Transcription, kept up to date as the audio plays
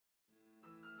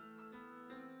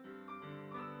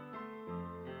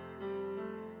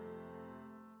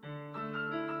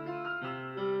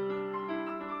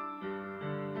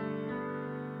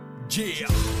مودي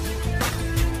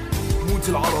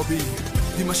العربي،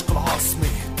 دمشق العاصمة،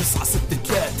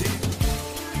 963.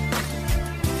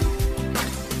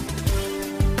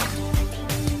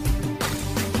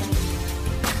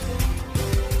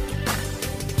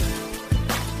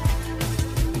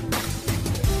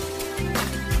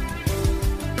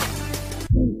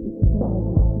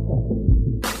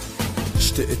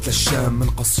 اشتقت للشام من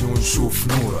قصيون شوف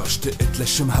نورة، اشتقت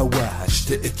لشم هواها،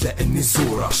 اشتقت لاني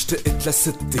زورة، اشتقت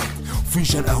لستي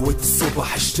وفنجان قهوة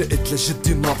الصبح، اشتقت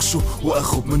لجدي ناقشه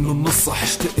واخذ منه النصح،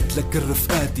 اشتقت لكل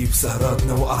رفقاتي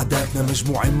بسهراتنا وقعداتنا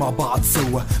مجموعين مع بعض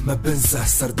سوا ما بنسى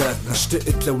سرداتنا،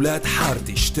 اشتقت لولاد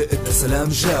حارتي، اشتقت لسلام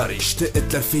جاري،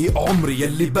 اشتقت لرفيق عمري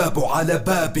يلي بابه على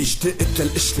بابي، اشتقت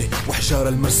للقشلة وحجارة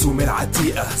المرسومة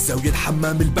العتيقة، زاوية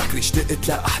الحمام البكري، اشتقت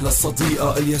لأحلى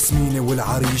صديقة الياسمينة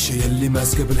والعريشة يلي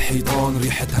ماسكة بالحيطان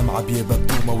ريحتها معبية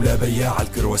ببتومة ولا بياع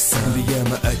الكرواسان، اللي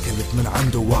ياما اكلت من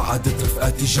عنده وعدت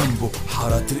رفقاتي جنبه،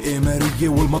 حارات الإمارية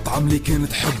والمطعم اللي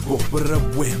كنت حبه،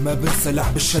 بالربوة ما بنسى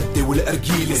لعب الشدة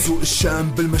والأرجيلة، سوق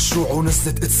الشام بالمشروع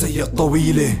ونزلت اتسيق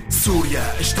طويلة،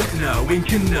 سوريا اشتقنا وين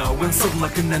كنا وين صرنا،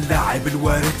 كنا نلاعب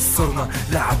الوارد صرنا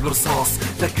لاعب الرصاص،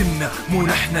 لكننا مو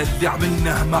نحنا اللي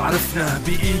عملنا، ما عرفنا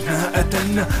بإيدنا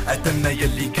قتلنا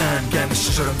يلي كان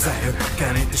الشجر مزهر،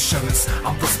 كانت الشمس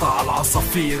عم تسطع على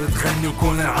العصافير تغني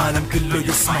وكون العالم كله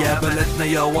يسمع، يا بلدنا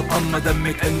يا وطننا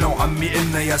دمك إلنا وعمي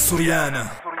إلنا يا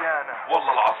سوريانا،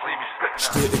 والله العظيم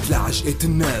اشتقت لعجقة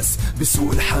الناس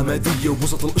بسوق الحمادية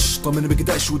وبوسط القشطة من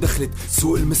بقداش ودخلت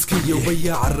سوق المسكية،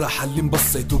 وبياع الراحة اللي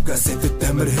انبسط وكاسة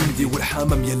التمر هندي،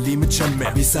 والحمام يلي متجمع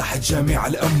بساحة جامع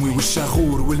الأموي،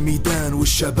 والشاغور والميدان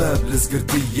والشباب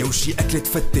الزقرتية، وشي أكلة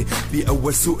فتة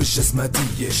بأول سوق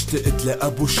الجزماتية، اشتقت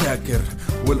لأبو شاكر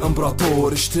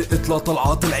والامبراطور، اشتقت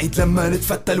لطلعات العيد لما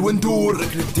نتفتل وندور،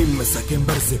 ركن الدين مساكن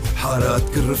برزة وحارات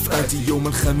كل رفقاتي، يوم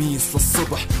الخميس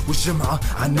للصبح والجمعة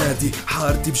عالنادي،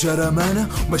 حارتي بجرمانة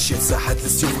ومشيت ساحة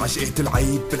السيوف، عشقت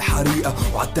العيد بالحريقة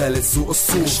وعالتالت سوق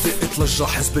الصوف، اشتقت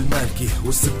للجاحظ بالمالكي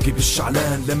والسبكي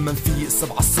بالشعلان لما نفيق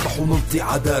 7 الصبح ونلطي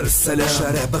عدار السلام،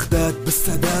 شارع بغداد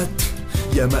بالسادات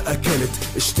يا ما اكلت،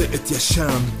 اشتقت يا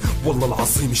شام والله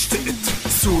العظيم اشتقت،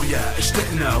 سوريا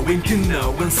اشتقنا وين كنا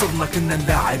وين صرنا، كنا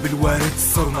نلاعب الوارد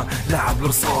صرنا لاعب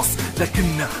الرصاص،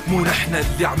 لكننا مو نحنا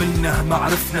اللي عملنا، ما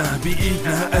عرفنا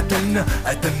بإيدنا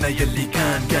قتلنا يلي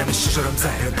كان الشجر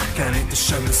مزهر، كانت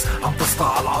الشمس عم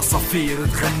تسطع على العصافير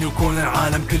تغني وكون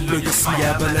العالم كله يسمع،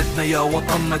 يا بلدنا يا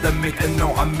وطننا دمك إلنا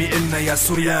وعمي إلنا يا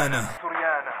سوريانا،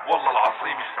 والله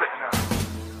العظيم اشتقنا.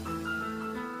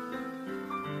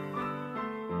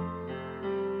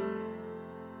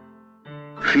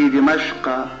 في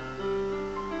دمشق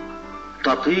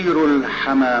تطير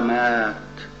الحمامات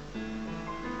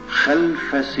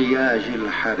خلف سياج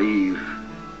الحرير،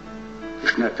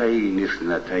 اثنتين